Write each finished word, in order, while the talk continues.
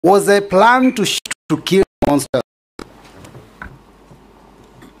was a plan to kill monsters.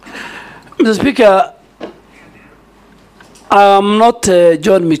 Mr. Speaker, I'm not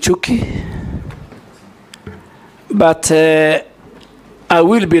John Michuki, but I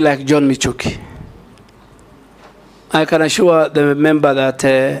will be like John Michuki. I can assure the member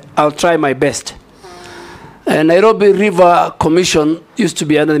that I'll try my best. Nairobi River Commission used to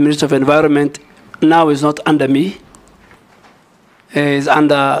be under the Minister of Environment. Now it's not under me. It's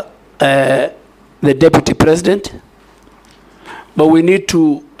under the Deputy President. But we need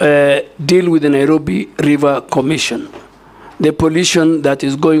to deal with the Nairobi River Commission. The pollution that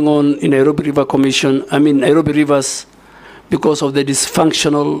is going on in Nairobi River Commission, Nairobi rivers, because of the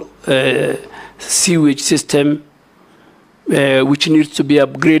dysfunctional sewage system, which needs to be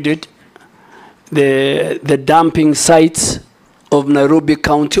upgraded. The dumping sites of Nairobi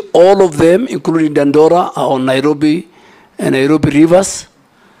County, all of them, including Dandora, are on Nairobi and Nairobi rivers.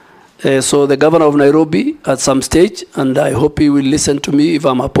 So the governor of Nairobi, at some stage, and I hope he will listen to me if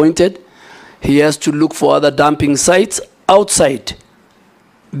I'm appointed, he has to look for other dumping sites outside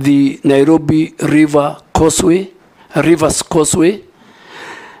the Nairobi River Causeway, Rivers Causeway.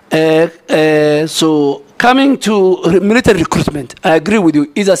 So coming to military recruitment, I agree with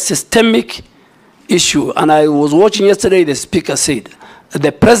you, it's a systemic issue. And I was watching yesterday, the speaker said,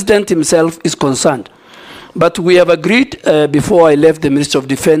 the president himself is concerned. But we have agreed before I left the Ministry of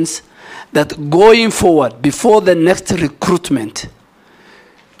Defense that going forward, before the next recruitment,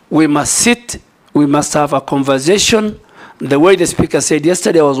 we must sit, we must have a conversation. The way the speaker said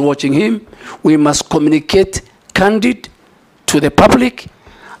yesterday, I was watching him, we must communicate candid to the public,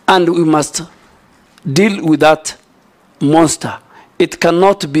 and we must deal with that monster. It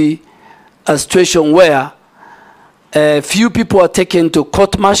cannot be a situation where few people are taken to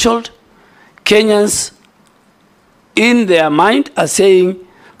court-martialed. Kenyans, in their mind, are saying,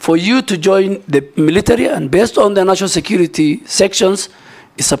 for you to join the military, and based on the national security sections,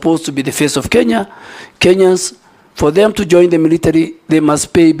 is supposed to be the face of Kenya. Kenyans, for them to join the military, they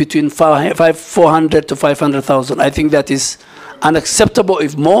must pay between 400 to 500,000. I think that is unacceptable.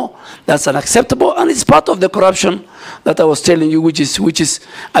 If more, that's unacceptable, and it's part of the corruption that I was telling you, which is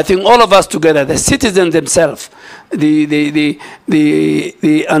I think all of us together, the citizens themselves, the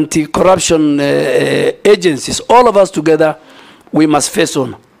anti-corruption agencies, all of us together, we must face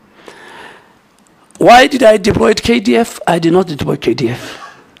on. Why did I deploy KDF? I did not deploy KDF.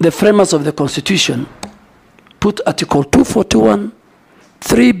 The framers of the Constitution put Article 241,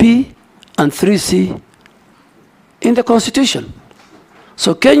 3B, and 3C in the Constitution.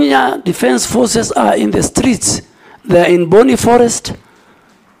 So Kenya Defense Forces are in the streets. They're in Boni Forest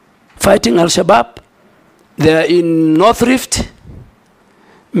fighting Al-Shabaab. They're in North Rift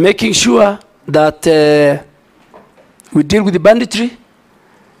making sure that we deal with the banditry.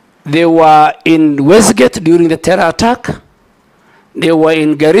 They were in Westgate during the terror attack. They were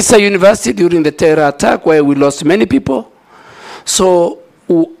in Garissa University during the terror attack where we lost many people. So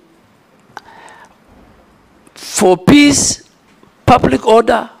for peace, public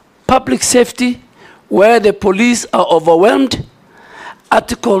order, public safety, where the police are overwhelmed,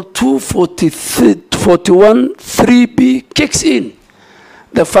 Article 241 3B kicks in.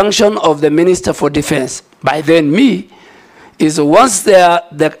 The function of the Minister for Defense, by then me, is once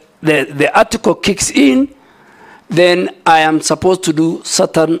the article kicks in, then I am supposed to do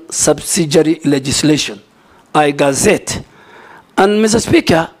certain subsidiary legislation. I gazette. And Mr.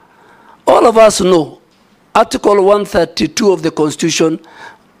 Speaker, all of us know Article 132 of the Constitution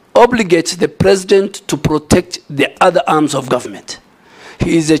obligates the President to protect the other arms of government.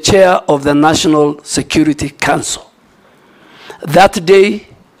 He is the chair of the National Security Council. That day,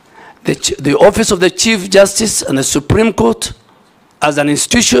 the Office of the Chief Justice and the Supreme Court, as an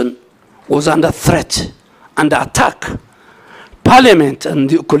institution, was under threat, under attack. Parliament and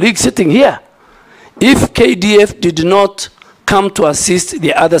the colleagues sitting here, if KDF did not come to assist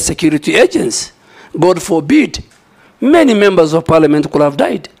the other security agents, God forbid, many members of Parliament could have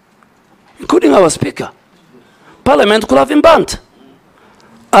died, including our Speaker. Parliament could have been burnt.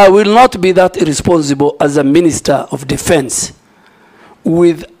 I will not be that irresponsible as a Minister of Defense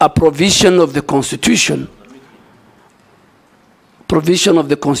with a provision of the Constitution. Provision of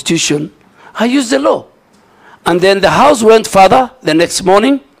the Constitution, I used the law. And then the House went further the next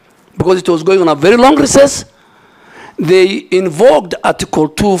morning, because it was going on a very long recess. They invoked Article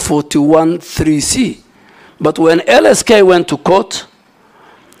 241 3C. But when LSK went to court,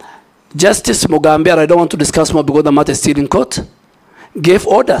 Justice Mugambe, I don't want to discuss more because the matter is still in court, gave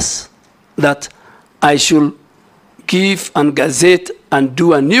orders that I should give and gazette and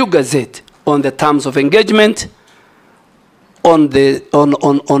do a new gazette on the terms of engagement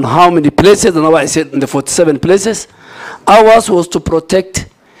on how many places, and I said in the 47 places. Ours was to protect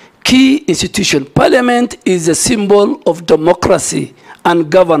key institution. Parliament is a symbol of democracy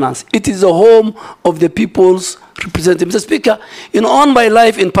and governance. It is the home of the people's representative. Mr. Speaker, all my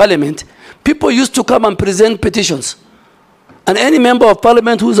life in Parliament, people used to come and present petitions. And any member of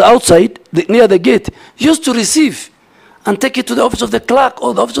Parliament who's outside, near the gate, used to receive and take it to the office of the clerk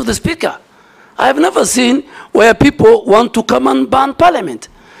or the office of the Speaker. I have never seen where people want to come and ban Parliament.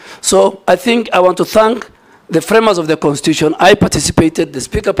 So I think I want to thank the framers of the Constitution. I participated, the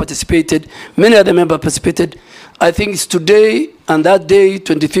Speaker participated, many other members participated. I think it's today and that day,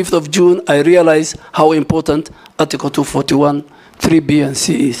 25th of June, I realize how important Article 241, 3B and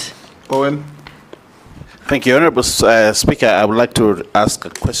C is. Owen. Thank you, Honorable Speaker. I would like to ask a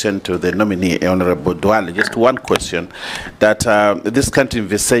question to the nominee, Honorable Duale. Just one question, that this country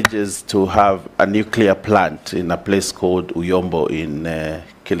envisages to have a nuclear plant in a place called Uyombo in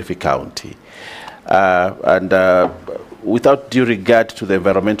Kilifi County. Without due regard to the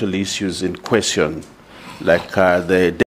environmental issues in question, like the